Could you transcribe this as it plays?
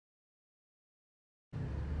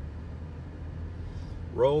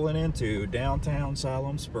rolling into downtown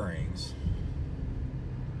Siloam Springs.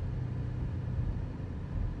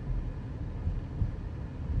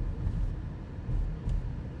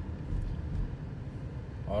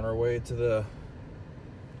 On our way to the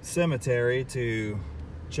cemetery to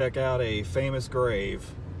check out a famous grave.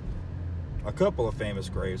 A couple of famous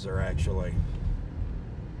graves there, actually.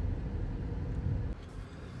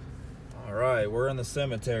 All right, we're in the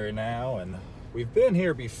cemetery now, and we've been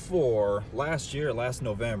here before last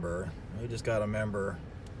November. We just got to remember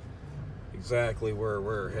exactly where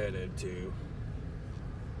we're headed to.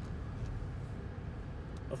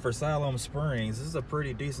 But for Siloam Springs, this is a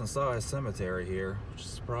pretty decent sized cemetery here, which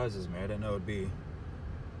surprises me. I didn't know it'd be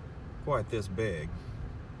quite this big.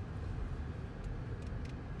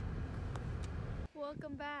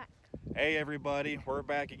 Welcome back. Hey everybody, we're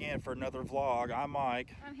back again for another vlog. I'm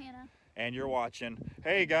Mike. I'm Hannah. And you're watching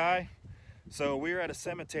Hey Guy. So we're at a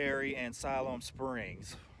cemetery in Siloam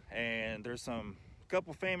Springs, and there's a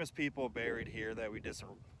couple famous people buried here that we did some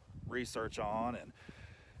research on, and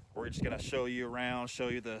we're just gonna show you around, show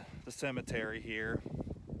you the cemetery here.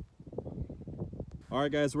 All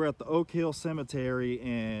right guys, we're at the Oak Hill Cemetery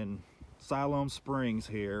in Siloam Springs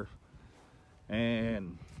here,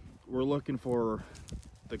 and we're looking for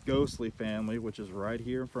the Ghostley family, which is right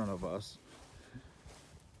here in front of us.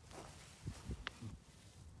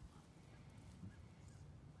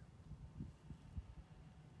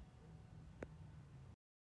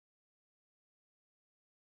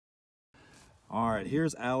 All right,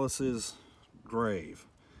 here's Alice's grave.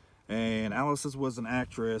 And Alice was an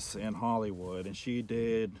actress in Hollywood, and she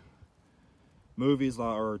did movies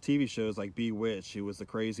or TV shows like Bewitched. She was the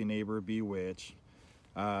crazy neighbor Bewitched.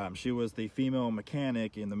 She was the female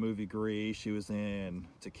mechanic in the movie Grease. She was in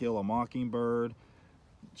To Kill a Mockingbird.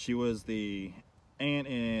 She was the aunt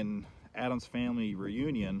in Addams Family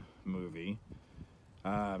Reunion movie.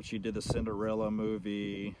 She did the Cinderella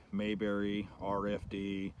movie, Mayberry,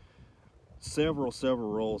 RFD. Several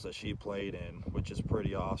roles that she played in, which is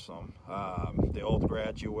pretty awesome. The Old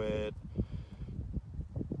Graduate.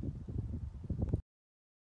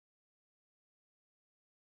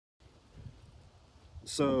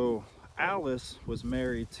 So Alice was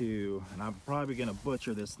married to, and I'm probably gonna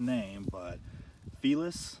butcher this name, but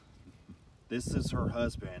Phyllis. This is her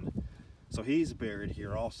husband. So he's buried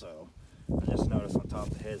here also. I just noticed on top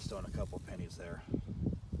of the headstone a couple pennies there.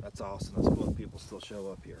 That's awesome. That's cool that people still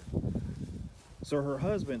show up here. So her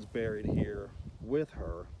husband's buried here with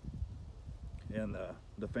her in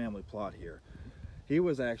the family plot here. He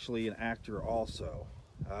was actually an actor also.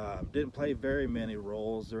 Didn't play very many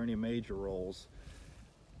roles or any major roles.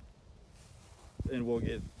 And we'll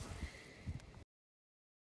get...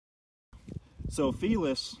 So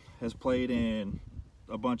Phyllis has played in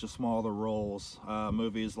a bunch of smaller roles.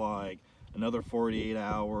 Movies like Another 48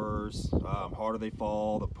 Hours, Harder They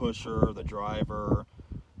Fall, The Pusher, The Driver,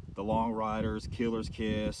 The Long Riders, Killer's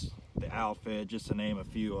Kiss, The Outfit, just to name a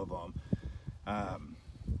few of them,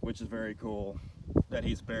 which is very cool that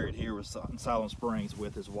he's buried here in Siloam Springs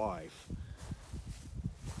with his wife.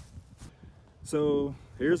 So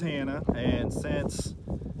here's Hannah, and since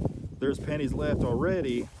there's pennies left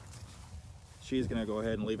already, she's gonna go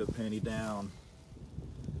ahead and leave a penny down.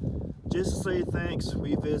 Just to say thanks,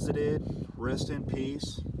 we visited, rest in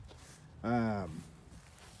peace.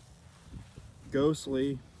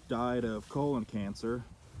 Ghostley died of colon cancer,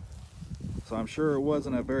 so I'm sure it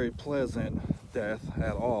wasn't a very pleasant death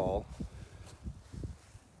at all.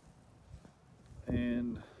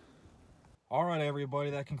 And all right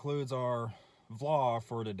everybody, that concludes our vlog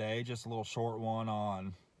for today. Just a little short one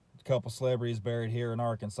on a couple celebrities buried here in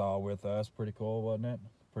Arkansas with us. Pretty cool, wasn't it?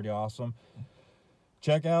 Pretty awesome.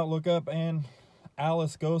 Check out, look up and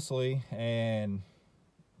Alice Ghostley and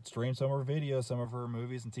stream some of her videos, some of her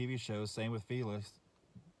movies and TV shows. Same with Felix.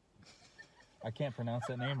 I can't pronounce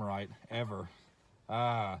that name right, ever.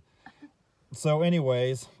 So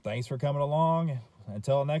anyways, thanks for coming along.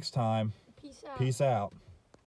 Until next time, Peace out. Peace out.